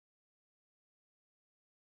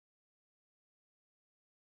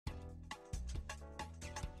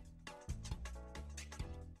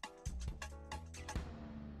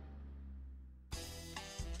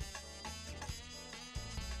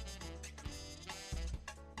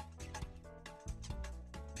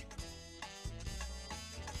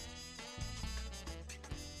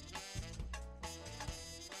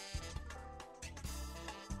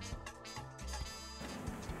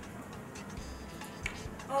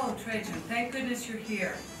Oh, Trajan, thank goodness you're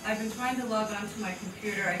here. I've been trying to log on to my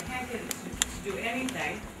computer. I can't get it to do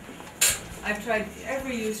anything. I've tried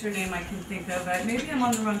every username I can think of. Maybe I'm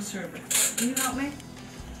on the wrong server. Can you help me?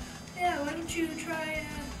 Yeah, why don't you try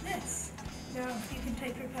this? Now, you can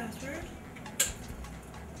type your password.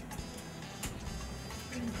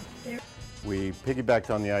 There. We piggybacked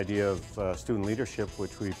on the idea of student leadership,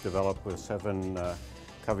 which we've developed with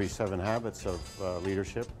Covey's 7 Habits of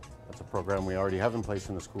Leadership. That's a program we already have in place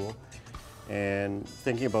in the school. And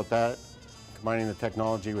thinking about that, combining the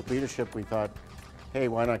technology with leadership, we thought, hey,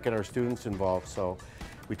 why not get our students involved? So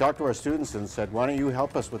we talked to our students and said, why don't you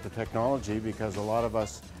help us with the technology, because a lot of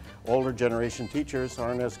us older generation teachers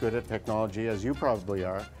aren't as good at technology as you probably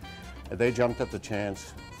are. And they jumped at the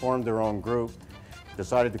chance, formed their own group,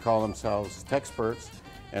 decided to call themselves Techsperts,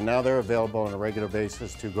 and now they're available on a regular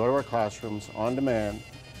basis to go to our classrooms on demand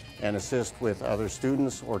and assist with other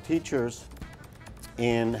students or teachers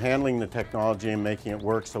in handling the technology and making it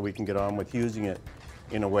work so we can get on with using it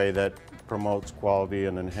in a way that promotes quality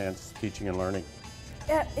and enhanced teaching and learning.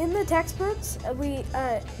 In the Techsperts, we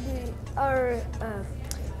are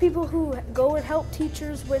people who go and help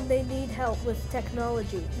teachers when they need help with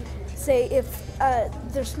technology. Say if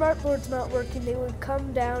their smartboard's not working, they would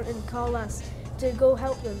come down and call us to go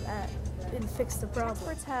help them and fix the problem.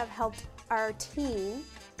 Techsperts have helped our team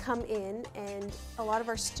come in, and a lot of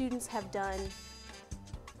our students have done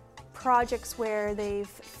projects where they've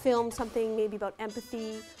filmed something maybe about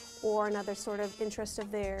empathy or another sort of interest of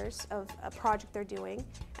theirs, of a project they're doing,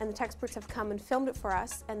 and the Techsperts have come and filmed it for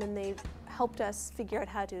us, and then they've helped us figure out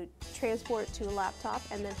how to transport it to a laptop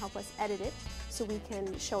and then help us edit it so we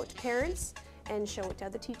can show it to parents and show it to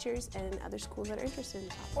other teachers and other schools that are interested in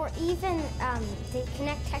it. Or even they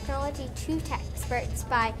connect technology to Techsperts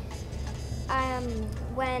by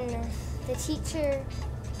when the teacher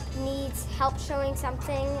needs help showing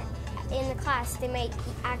something in the class, they might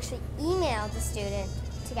actually email the student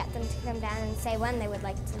to get them to come down and say when they would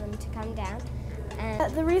like them to come down.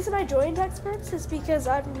 And the reason I joined Techsperts is because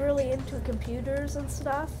I'm really into computers and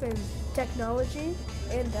stuff and technology,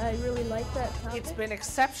 and I really like that topic. It's been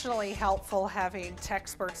exceptionally helpful having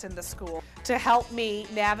Techsperts in the school to help me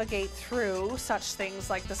navigate through such things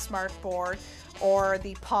like the smart board or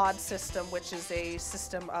the pod system, which is a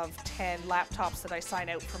system of 10 laptops that I sign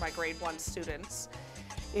out for my grade 1 students.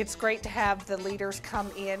 It's great to have the leaders come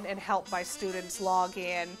in and help my students log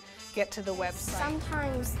in, get to the website.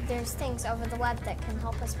 Sometimes there's things over the web that can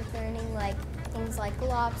help us with learning, like things like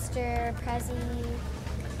Lobster, Prezi,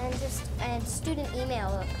 and student email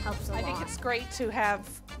helps a lot. I think it's great to have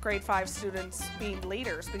grade 5 students being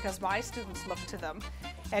leaders because my students look to them.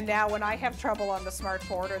 And now when I have trouble on the smart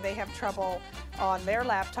board or they have trouble on their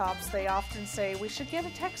laptops, they often say, we should get a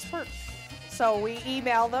Techspert. So we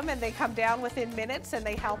email them and they come down within minutes and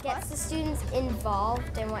they help us. It gets the students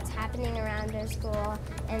involved in what's happening around their school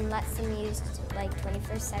and lets them use like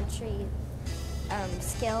 21st century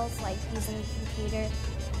skills like using a computer.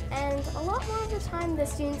 And a lot more of the time the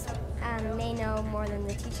students may know more than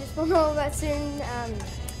the teachers will know about certain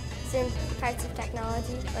parts of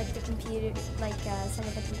technology, like the computer, like some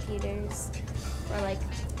of the computers, or like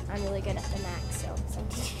I'm really good at the Mac, so some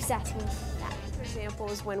teachers ask me that. For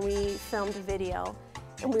example, is when we filmed a video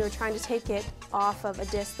and we were trying to take it off of a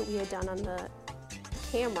disc that we had done on the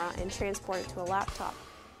camera and transport it to a laptop.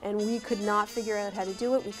 And we could not figure out how to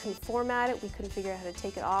do it, we couldn't format it, we couldn't figure out how to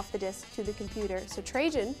take it off the disc to the computer. So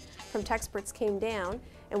Trajan from Techsperts came down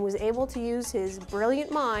and was able to use his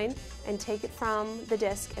brilliant mind and take it from the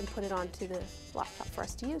disc and put it onto the laptop for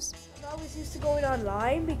us to use. I was used to going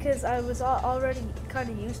online because I was already kind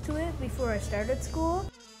of used to it before I started school.